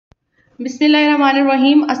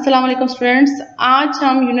बिस्मिल्लाहिर्रहमानिर्रहीम। अस्सलाम वालेकुम स्टूडेंट्स। आज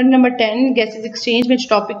हम यूनिट नंबर 10 गैसेस एक्सचेंज में जो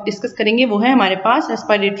टॉपिक डिस्कस करेंगे वो है हमारे पास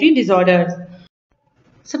रेस्पिरेटरी डिसऑर्डर्स।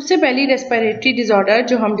 सबसे पहली रेस्पिरेटरी डिसऑर्डर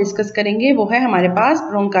जो हम डिस्कस करेंगे वो है हमारे पास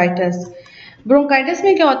ब्रोंकाइटिस। ब्रोंकाइटिस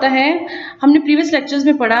में क्या होता है, हमने प्रीवियस लेक्चर्स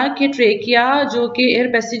में पढ़ा कि ट्रेकिया जो कि एयर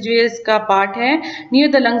पैसेजवेज का पार्ट है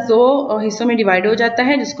नियर द लंग्स दो हिस्सों में डिवाइड हो जाता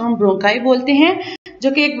है जिसको हम ब्रोंकाई बोलते हैं,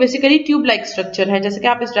 जो कि एक बेसिकली ट्यूब लाइक स्ट्रक्चर है, जैसे कि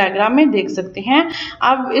आप इस डायग्राम में देख सकते हैं।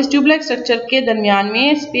 अब इस ट्यूब लाइक स्ट्रक्चर के दरमियान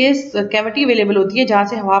में स्पेस कैविटी अवेलेबल होती है जहां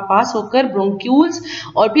से हवा पास होकर ब्रोंक्यूल्स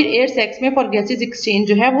और फिर एयर सैक्स में फॉर गैसेस एक्सचेंज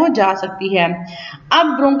जो है वो जा सकती है।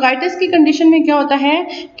 अब ब्रोंकाइटिस की कंडीशन में क्या होता है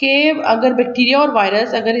कि अगर बैक्टीरिया और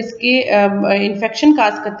वायरस अगर इसके इन्फेक्शन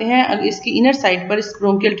काज करते हैं इसकी इनर साइड पर, इस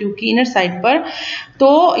ब्रोंकियल ट्यूब की इनर साइड पर, तो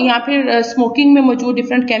या फिर स्मोकिंग में मौजूद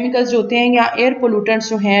डिफरेंट केमिकल्स जो होते हैं या एयर पोल्यूटेंट्स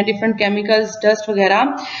जो हैं, डिफरेंट केमिकल्स, डस्ट वगैरह,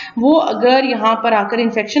 वो अगर यहाँ पर आकर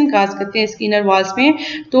इन्फेक्शन काज करते हैं इसकी इनर वॉल्स में,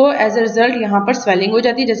 तो एज अ रिजल्ट यहाँ पर स्वेलिंग हो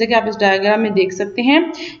जाती है, जैसे कि आप इस डायग्राम में देख सकते हैं।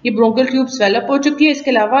 ये ब्रोंकियल ट्यूब स्वेलअप हो चुकी है।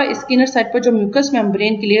 इसके अलावा इसकी इनर साइड पर जो म्यूकस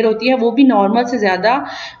मेम्ब्रेन क्लियर होती है वो भी नॉर्मल से ज्यादा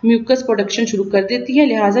म्यूकस प्रोडक्शन शुरू कर देती है।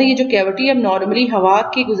 लिहाजा ये जो कैविटी अब नॉर्मली हवा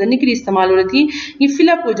के गुजरने के लिए इस्तेमाल हो रही थी, ये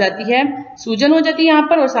फिलअप हो जाती है, सूजन हो जाती है यहाँ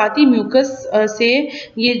पर, और साथ ही म्यूकस से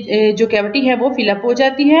ये जो कैविटी है वो फिलअप हो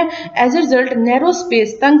जाती है। As a result narrow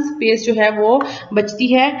space, तंग स्पेस जो है वो बचती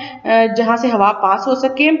है जहां से हवा पास हो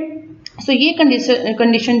सके। सो ये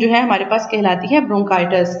कंडीशन जो है हमारे पास कहलाती है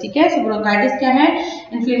ब्रोंकाइटिस। ठीक है, सो ब्रोंकाइटिस क्या है?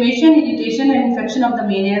 Inflammation, irritation and infection of the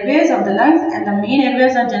main Airways of the lungs and the main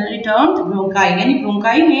Airways are generally termed bronchi. यानी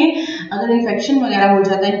ब्रोंकाई में अगर इन्फेक्शन वगैरह हो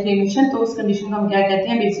जाता है, इन्फ्लेमेशन, तो उस कंडीशन को हम क्या कहते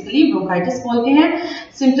हैं? बेसिकली ब्रोंकाइटिस बोलते हैं।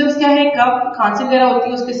 सिम्टम्स क्या है? कफ, खांसी वगैरह होती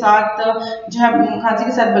है, उसके साथ जो है खांसी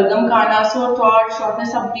के साथ बलगम का आना, sore throat,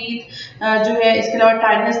 shortness of breath जो है, इसके अलावा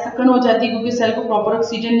टायर्डनेस, थकन हो जाती है क्योंकि सेल को प्रॉपर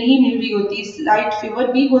ऑक्सीजन नहीं मिल रही होती, स्लाइट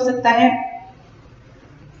फीवर भी हो सकता है।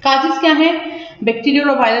 काजेस क्या है? बैक्टीरियल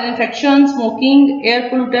और viral infection, smoking, air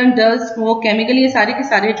pollutant, dust, smoke, chemical, ये सारे के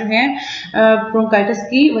सारे जो हैं ब्रोंकाइटिस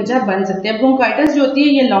की वजह बन सकते हैं। ब्रोंकाइटिस जो होती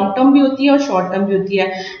है ये लॉन्ग टर्म भी होती है और शॉर्ट टर्म भी होती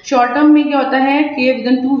है। शॉर्ट टर्म में क्या होता है कि विद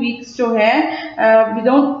इन 2 वीक्स जो है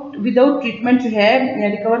विदाउट ट्रीटमेंट जो है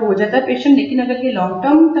रिकवर हो जाता है पेशेंट, लेकिन अगर ये लॉन्ग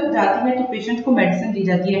टर्म तक जाती है तो पेशेंट को मेडिसिन दी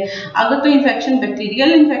जाती है। अगर तो इन्फेक्शन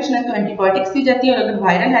बैक्टीरियल इन्फेक्शन है तो एंटीबायोटिक्स दी जाती है, और अगर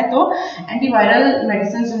वायरल है तो एंटीवायरल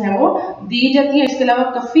मेडिसिन जो है वो दी जाती है। इसके अलावा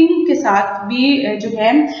कफिंग के साथ भी जो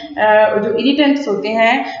है जो इरिटेंट्स होते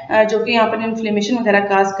हैं जो कि यहाँ पर इन्फ्लेमेशन वगैरह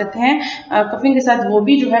काज करते हैं, कफिंग के साथ वो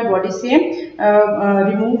भी जो है बॉडी से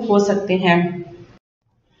रिमूव हो सकते हैं।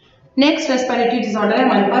 नेक्स्ट रेस्पिरेटरी डिसऑर्डर है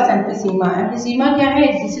हमारे पास एम्फीसीमा। एम्फीसीमा क्या है?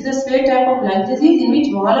 This is the severe type of lung disease in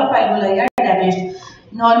which wall of alveoli are damaged.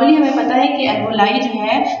 Normally हमें पता है कि एल्वेओलाई जो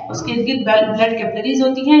है उसके इर्द गिर्द ब्लड कैपिलरीज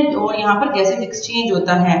होती हैं और यहाँ पर गैसेस एक्सचेंज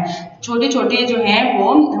होता है। छोटे छोटे जो हैं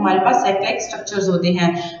वो हमारे पास सैक लाइक स्ट्रक्चर्स होते हैं।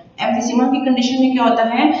 एम्फीसीमा की कंडीशन में क्या होता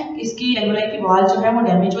है कि इसकी एल्वेओलाई की वॉल जो है वो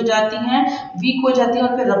डैमेज हो जाती हैं, वीक हो जाती हैं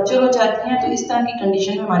और फिर रप्चर हो जाती हैं, तो इस तरह की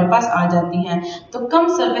कंडीशन में हमारे पास आ जाती हैं। तो कम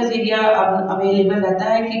सरफेस एरिया अवेलेबल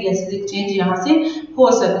रहता है कि गैसेस एक्सचेंज यहाँ से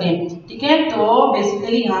हो सके। ठीक है, तो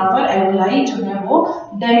बेसिकली यहाँ पर एल्वेओलाई जो है वो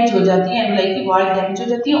डैमेज हो जाती है, एल्वेओलाई की वॉल डैमेज हो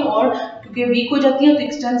जाती है, और क्योंकि वीक हो जाती है तो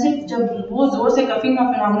एक्सटेंसिव जब वो जोर से कफिंग का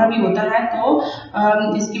फिनोमेना भी होता है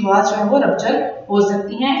तो इसकी वॉल्स जो है वो रप्चर हो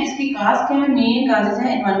सकती हैं। इसकी काज क्या है? मेन काजेस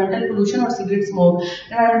हैं एनवायरमेंटल पोल्यूशन और सिगरेट स्मोक।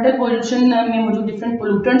 एनवायरमेंटल पोल्यूशन में मौजूद डिफरेंट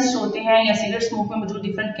पोल्यूटेंट्स होते हैं या सिगरेट स्मोक में मौजूद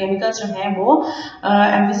डिफरेंट केमिकल्स जो हैं वो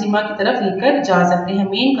एम्फीसीमा की तरफ लेकर जा सकते हैं।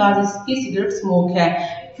 मेन काज इसकी सिगरेट स्मोक है।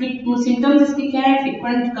 सिम्टम्स इसके क्या है?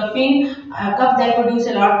 Frequent coughing, cough that produce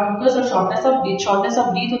a lot mucus और shortness of breath. Shortness of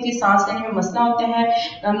breath होती है, सांस लेने में मसला होते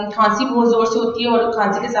हैं, खांसी बहुत जोर से होती है और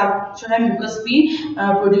खांसी के साथ जो है म्यूकस भी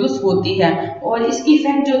प्रोड्यूस होती है। और इसकी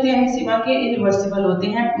इफेक्ट जो होते हैं एम्फीसीमा के इरिवर्सिबल होते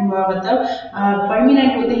हैं, मतलब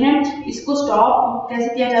परमानेंट होते हैं। इसको स्टॉप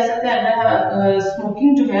कैसे किया जा सकता है? अगर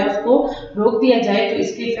स्मोकिंग जो है उसको रोक दिया जाए तो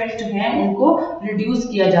इसके इफेक्ट जो है उनको रिड्यूस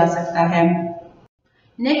किया जा सकता है।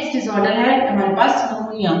 नेक्स्ट डिसऑर्डर है हमारे पास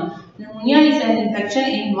pneumonia. Pneumonia is an infection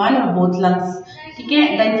in one और बोथ लंग्स। ठीक है,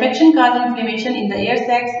 the infection cause inflammation in the air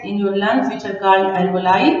sacs in your lungs which are called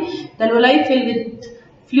alveoli. The alveoli fill with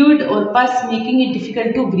fluid और पस making it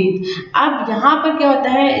difficult to breathe. अब यहाँ पर क्या होता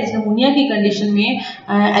है? इस निमोनिया की कंडीशन में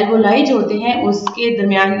एल्वेओलाई जो होते हैं उसके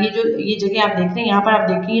दरमियान ये जगह आप देख रहे हैं, यहाँ पर आप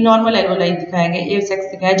देखिए नॉर्मल एल्वेओलाई दिखाया गया, एयर सैक्स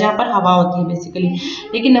दिखाया जहाँ पर हवा होती है बेसिकली।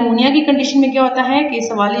 लेकिन निमोनिया की कंडीशन में क्या होता है कि इस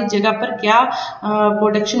वाली जगह पर क्या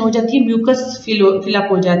प्रोडक्शन हो जाती है? म्यूकस फिलअप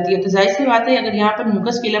हो जाती है। तो जाहिर सी बात है अगर यहाँ पर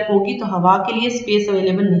म्यूकस फिलअप होगी तो हवा के लिए स्पेस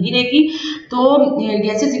अवेलेबल नहीं रहेगी, तो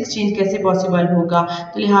गैसेस एक्सचेंज कैसे पॉसिबल होगा?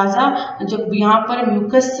 तो लिहाजा जब यहाँ पर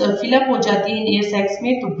म्यूकस म्यूकस फिलअप हो जाती है एयर सैक्स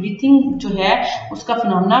में, तो ब्रीथिंग जो है उसका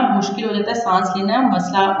फिनोमेना मुश्किल हो जाता है, सांस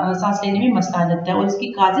लेने में मसला आ जाता है। और इसकी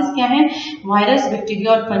काजेस क्या है? वायरस,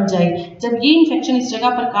 बैक्टीरिया और फंजाई। जब ये इन्फेक्शन इस जगह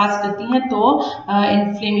पर काज करती हैं तो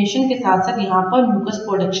इन्फ्लेमेशन के साथ साथ यहाँ पर म्यूकस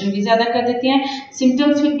प्रोडक्शन भी ज्यादा कर देती हैं।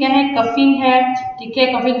 सिम्टम्स फिर क्या है? कफिंग है, ठीक है,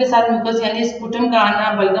 कफिंग के साथ म्यूकस यानी स्पुटम का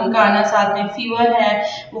आना, बलगम का आना, साथ में फीवर है,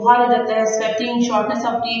 बुखार हो जाता है, sweating, shortness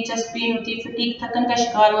of breath, chest pain होती है, फटीग, थकन का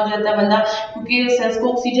शिकार हो जाता है बंदा, क्योंकि सेल्स को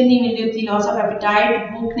ऑक्सीजन नहीं मिल रही होती, लॉस ऑफ एपेटाइट,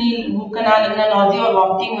 भूख का ना लगना, नॉजिया और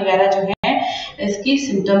वॉमिटिंग वगैरह जो है इसकी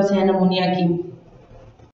सिम्टम्स है निमोनिया की।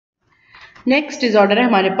 नेक्स्ट डिसऑर्डर है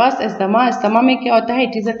हमारे पास अस्थमा। अस्थमा में क्या होता है?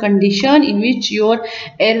 It is a condition in which your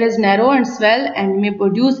Airways narrow and swell and में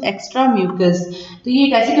प्रोड्यूस एक्स्ट्रा म्यूकस। तो ये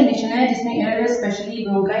एक ऐसी कंडीशन है जिसमें एयरवेज स्पेशली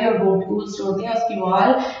ब्रोंकाई और ब्रोंक्यूल्स जो होते हैं उसकी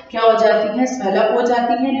वॉल क्या हो जाती है? स्वेलअप हो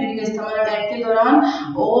जाती है ड्यूरिंग अस्थमा अटैक के दौरान,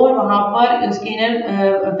 और वहां पर उसके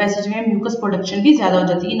इनर पैसेज में म्यूकस प्रोडक्शन भी ज्यादा हो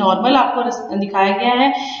जाती है। नॉर्मल आपको दिखाया गया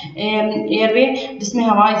है एयरवे जिसमें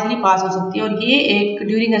हवा इजिली पास हो सकती है, और ये एक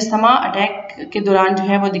ड्यूरिंग अस्थमा अटैक के दौरान जो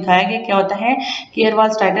है वो दिखाया गया क्या होता है कि एयर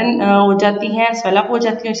वॉल्स टाइटन हो जाती हैं, स्वेलअप हो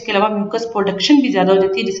जाती है, इसके अलावा म्यूकस प्रोडक्शन भी ज्यादा हो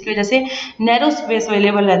जाती है, जिसकी वजह से नैरो स्पेस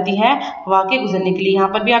अवेलेबल रहती है हवा के गुजरने के लिए। यहाँ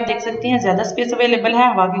पर भी आप देख सकते हैं ज्यादा स्पेस अवेलेबल है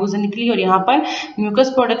हवा के गुजरने के लिए, और यहाँ पर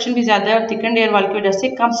म्यूकस प्रोडक्शन भी ज्यादा है और थिकन्ड एयर वॉल की वजह से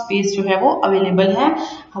कम स्पेस जो है वो अवेलेबल है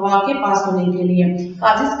हवा के पास होने के लिए।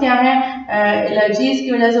 काजेस क्या है? एलर्जीज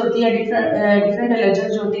की वजह से होती है, डिफरेंट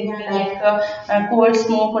एलर्जीज होती हैं लाइक कोल्ड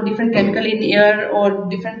स्मोक और डिफरेंट केमिकल इन एयर और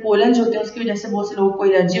डिफरेंट पोलन होते हैं, उसकी वजह से बहुत से लोगों को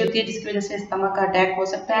एलर्जी होती है जिसकी वजह से अस्थमा का अटैक हो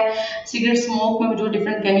सकता है। सिगरेट स्मोक में जो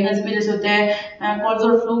डिफरेंट केमिकल्स की वजह से होते हैं, कोल्ड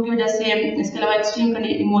और फ्लू की वजह से, इसके अलावा extreme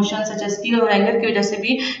emotion such as fear और एंगर की वजह से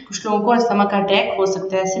भी कुछ लोगों को अस्थमा का अटैक हो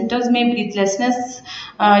सकता है। सिम्टम्स में ब्रीथलेसनेस,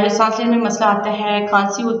 सांस लेने में मसला आता है,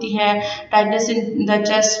 खांसी होती है, tightness in the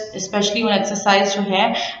chest specially on exercise जो है,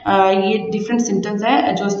 ये डिफरेंट सिम्टम्स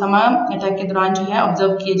है जो अस्थमा अटैक के दौरान जो है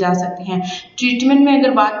ऑब्जर्व किए जा सकते हैं। ट्रीटमेंट में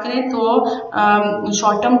अगर बात करें तो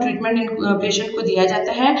शॉर्ट टर्म ट्रीटमेंट इन पेशेंट को दिया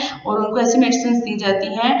जाता है और उनको ऐसी मेडिसिन दी जाती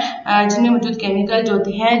हैं जिनमें मौजूद केमिकल जो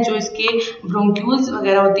होते हैं जो इसके ब्रोंक्यूल्स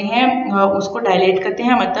वगैरह होते हैं उसको डायलेट करते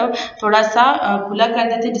हैं, मतलब थोड़ा सा खुला कर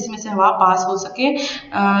देते हैं जिसमें से हवा पास हो सके।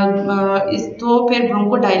 तो फिर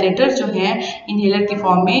ब्रोंको डायलेटर जो है इनहेलर की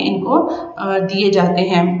फॉर्म में इनको दिए जाते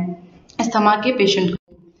हैं अस्थमा के पेशेंट को।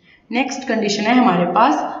 नेक्स्ट कंडीशन है हमारे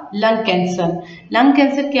पास लंग कैंसर। लंग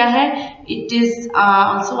कैंसर क्या है? It is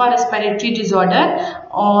also a respiratory disorder,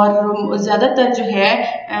 और ज़्यादातर जो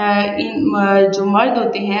है जो मर्द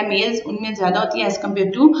होते हैं मेल्स उनमें ज़्यादा होती है एज कम्पेयर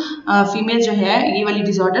टू फीमेल जो है ये वाली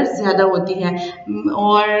डिसऑर्डर ज़्यादा होती है।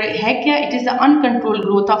 और है क्या? It is the uncontrolled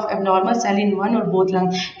growth of abnormal cell in one और बोथ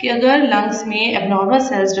लंग, कि अगर लंग्स में एबनॉर्मल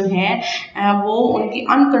सेल्स जो हैं वो उनकी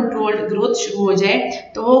अनकंट्रोल्ड ग्रोथ शुरू हो जाए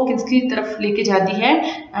तो वो किसकी तरफ लेके जाती है?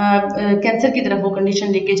 कैंसर की तरफ वो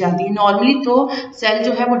कंडीशन लेके जाती है। नॉर्मली तो सेल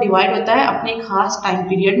जो है वो डिवाइड होता है अपने खास टाइम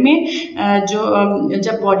पीरियड में जो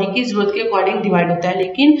जब बॉडी की जरूरत के अकॉर्डिंग डिवाइड होता है,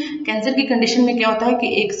 लेकिन कैंसर की कंडीशन में क्या होता है कि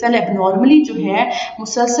एक सेल एबनॉर्मली जो है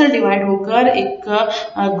मुसलसल डिवाइड होकर एक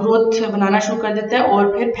ग्रोथ बनाना शुरू कर देता है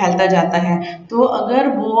और फिर फैलता जाता है। तो अगर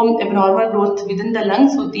वो abnormal growth with in the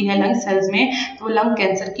lungs होती है लंग सेल्स में तो लंग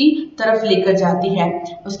कैंसर की तरफ लेकर जाती है।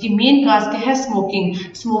 उसकी मेन काज क्या है? स्मोकिंग।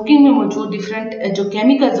 स्मोकिंग में मौजूद डिफरेंट जो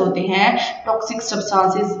केमिकल्स होते हैं टॉक्सिक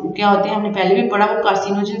सब्सटेंसेस क्या होते हैं, हमने पहले भी पढ़ा, वो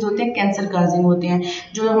कार्सिनोजेंस होते हैं, कैंसर काजिंग होते हैं,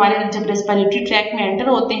 जो हमारे जब रेस्पिरेटरी ट्रैक में एंटर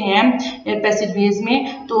होते हैं एयर पैसेजवेज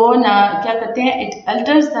में तो क्या करते हैं? It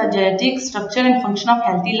altars the genetic structure and function of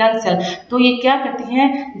healthy lung cell. तो ये क्या करती हैं?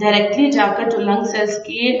 डायरेक्टली जाकर जो लंग सेल्स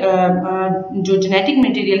की जो जेनेटिक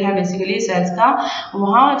मटेरियल है बेसिकली सेल्स का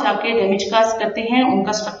वहाँ जाके डैमेज काज करते हैं,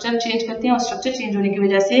 उनका स्ट्रक्चर चेंज करते हैं और स्ट्रक्चर चेंज होने की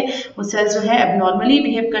वजह से वो सेल्स जो है एबनॉर्मली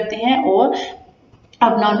बिहेव करते हैं और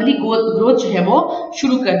अब नॉर्मली ग्रोथ जो है वो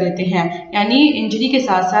शुरू कर देते हैं। यानी इंजरी के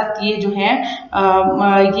साथ साथ ये जो है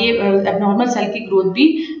ये एबनॉर्मल सेल की ग्रोथ भी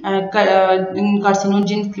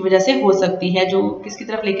कार्सिनोजेन की वजह से हो सकती है जो किसकी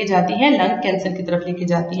तरफ लेके जाती है? लंग कैंसर की तरफ लेके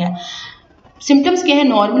जाती है। सिम्टम्स क्या है?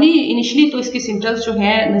 नॉर्मली इनिशियली तो इसकी सिम्टम्स जो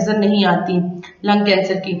है नज़र नहीं आती लंग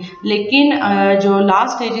कैंसर की, लेकिन जो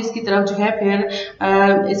लास्ट स्टेजेस की तरफ जो है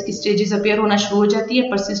फिर इसकी स्टेजेस अपीयर होना शुरू हो जाती है।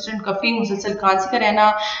 परसिस्टेंट कफिंग, मुसलसल खांसी का रहना,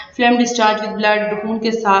 फ्लेम डिस्चार्ज विद ब्लड, खून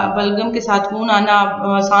के साथ बलगम के साथ खून आना,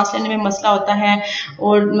 सांस लेने में मसला होता है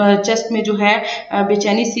और चेस्ट में जो है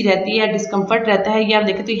बेचैनी सी रहती है, डिस्कम्फर्ट रहता है। ये आप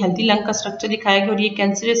देखें तो ये हेल्थी लंग का स्ट्रक्चर दिखाया गया और ये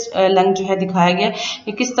कैंसरस लंग जो है दिखाया गया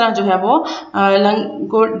कि किस तरह जो है वो लंग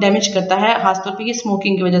को डैमेज करता है, खासतौर पे ये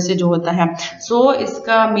स्मोकिंग की वजह से जो होता है। सो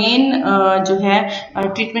इसका मेन जो है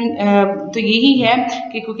ट्रीटमेंट तो यही है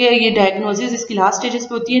कि क्योंकि ये डायग्नोसिस इसकी लास्ट स्टेजेस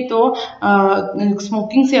पे होती है तो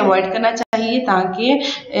स्मोकिंग से अवॉइड करना चाहिए ताकि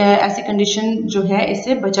ऐसी कंडीशन जो है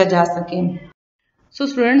इससे बचा जा सके। सो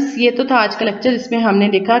स्टूडेंट्स, ये तो था आज का लेक्चर, जिसमें हमने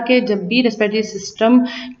देखा कि जब भी रेस्पिरेटरी सिस्टम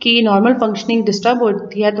की नॉर्मल फंक्शनिंग डिस्टर्ब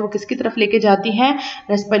होती है तो वो किसकी तरफ लेके जाती है,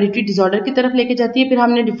 रेस्पिरेटरी डिसऑर्डर की तरफ लेके जाती है। फिर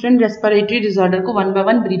हमने डिफरेंट रेस्पिरेटरी डिसऑर्डर को one by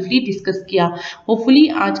one briefly discuss किया। होपफुली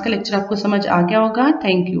आज का लेक्चर आपको समझ आ गया होगा।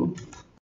 Thank you.